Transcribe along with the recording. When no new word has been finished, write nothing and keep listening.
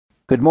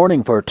Good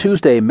morning for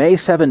Tuesday, May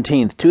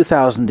 17th,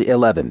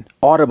 2011.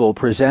 Audible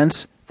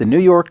presents the New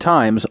York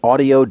Times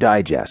Audio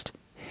Digest.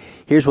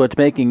 Here's what's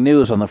making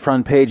news on the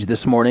front page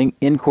this morning.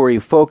 Inquiry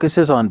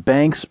focuses on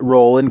banks'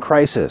 role in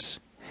crisis.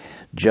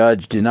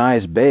 Judge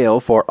denies bail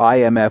for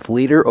IMF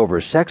leader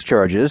over sex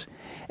charges,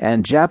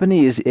 and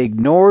Japanese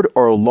ignored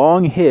or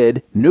long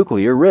hid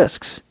nuclear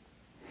risks.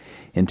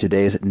 In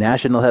today's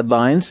national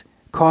headlines,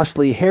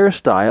 costly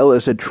hairstyle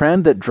is a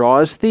trend that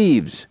draws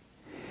thieves.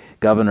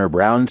 Governor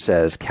Brown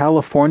says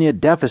California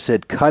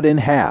deficit cut in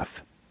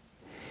half.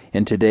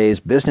 In today's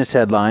business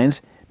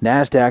headlines,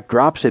 NASDAQ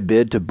drops a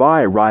bid to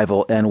buy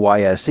rival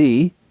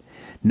NYSE.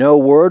 No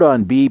word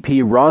on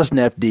BP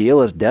Rosneft deal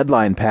as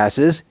deadline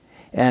passes.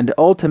 And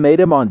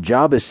ultimatum on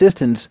job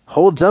assistance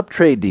holds up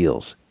trade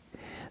deals.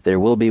 There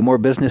will be more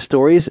business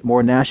stories,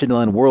 more national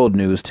and world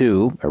news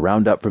too, a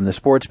roundup from the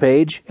sports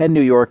page, and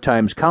New York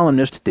Times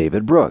columnist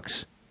David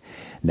Brooks.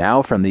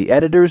 Now from the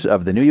editors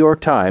of the New York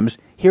Times,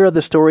 here are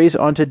the stories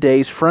on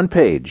today's front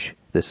page.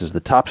 This is the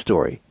top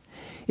story.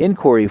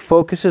 Inquiry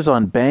focuses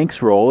on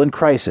banks' role in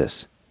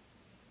crisis.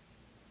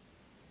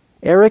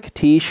 Eric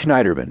T.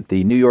 Schneiderman,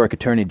 the New York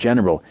Attorney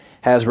General,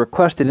 has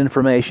requested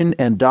information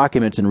and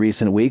documents in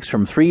recent weeks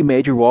from three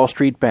major Wall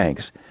Street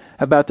banks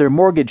about their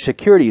mortgage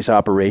securities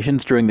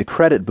operations during the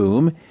credit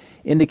boom,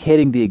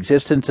 indicating the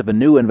existence of a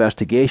new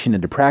investigation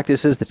into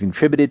practices that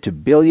contributed to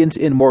billions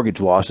in mortgage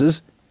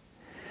losses.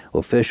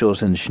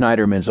 Officials in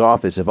Schneiderman's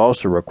office have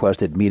also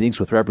requested meetings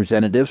with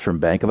representatives from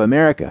Bank of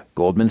America,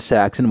 Goldman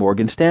Sachs, and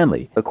Morgan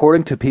Stanley,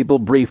 according to people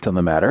briefed on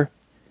the matter.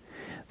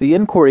 The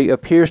inquiry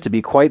appears to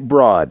be quite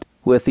broad,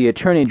 with the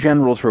Attorney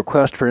General's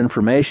request for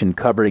information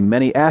covering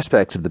many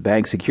aspects of the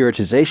bank's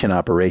securitization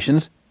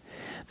operations.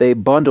 They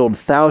bundled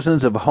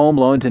thousands of home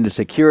loans into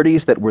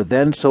securities that were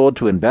then sold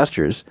to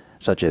investors,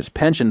 such as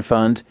pension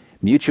funds,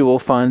 mutual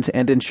funds,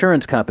 and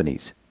insurance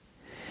companies.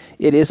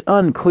 It is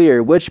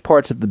unclear which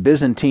parts of the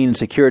Byzantine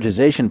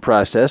securitization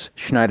process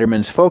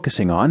Schneiderman's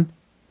focusing on.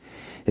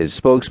 His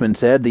spokesman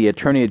said the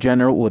Attorney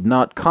General would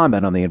not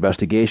comment on the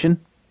investigation.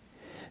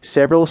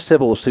 Several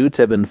civil suits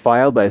have been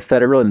filed by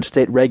federal and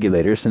state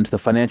regulators since the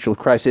financial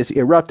crisis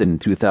erupted in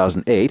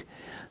 2008,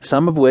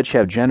 some of which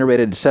have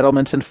generated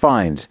settlements and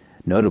fines,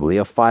 notably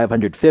a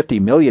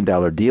 $550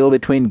 million deal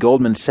between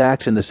Goldman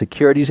Sachs and the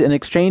Securities and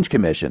Exchange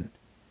Commission.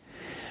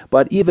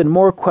 But even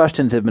more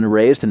questions have been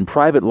raised in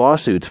private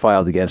lawsuits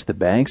filed against the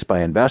banks by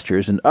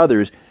investors and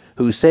others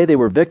who say they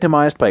were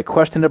victimized by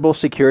questionable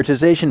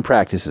securitization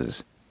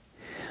practices.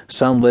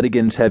 Some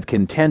litigants have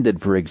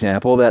contended, for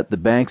example, that the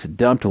banks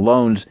dumped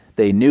loans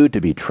they knew to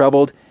be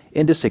troubled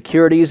into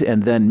securities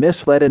and then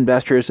misled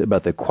investors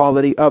about the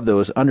quality of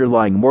those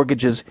underlying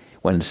mortgages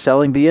when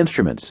selling the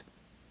instruments.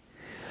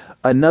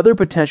 Another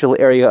potential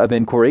area of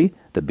inquiry,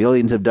 the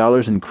billions of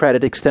dollars in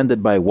credit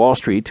extended by Wall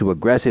Street to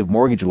aggressive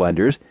mortgage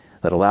lenders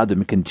that allowed them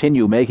to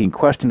continue making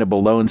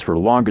questionable loans for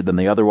longer than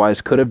they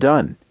otherwise could have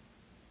done.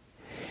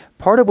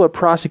 Part of what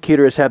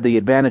prosecutors have the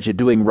advantage of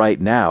doing right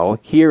now,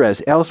 here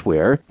as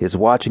elsewhere, is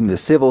watching the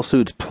civil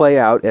suits play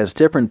out as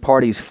different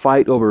parties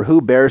fight over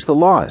who bears the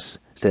loss,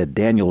 said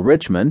Daniel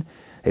Richman,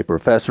 a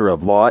professor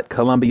of law at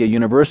Columbia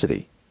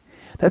University.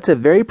 That's a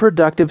very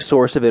productive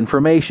source of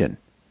information.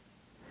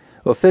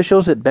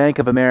 Officials at Bank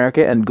of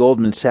America and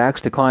Goldman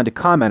Sachs declined to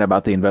comment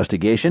about the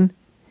investigation.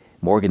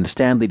 Morgan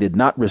Stanley did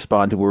not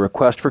respond to a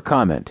request for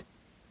comment.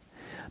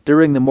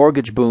 During the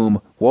mortgage boom,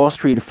 Wall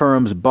Street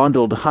firms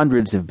bundled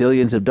hundreds of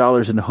billions of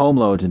dollars in home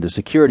loans into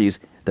securities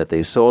that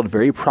they sold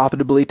very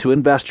profitably to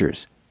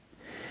investors.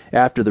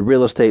 After the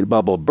real estate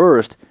bubble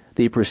burst,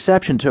 the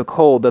perception took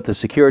hold that the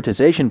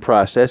securitization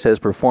process as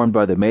performed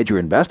by the major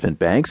investment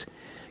banks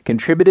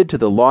contributed to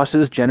the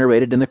losses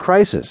generated in the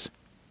crisis.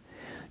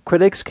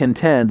 Critics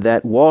contend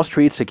that Wall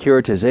Street's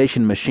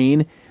securitization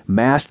machine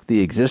masked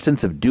the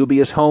existence of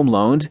dubious home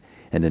loans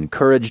and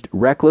encouraged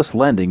reckless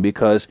lending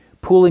because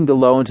pooling the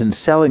loans and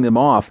selling them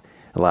off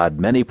allowed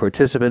many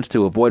participants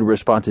to avoid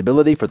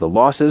responsibility for the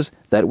losses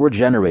that were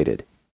generated.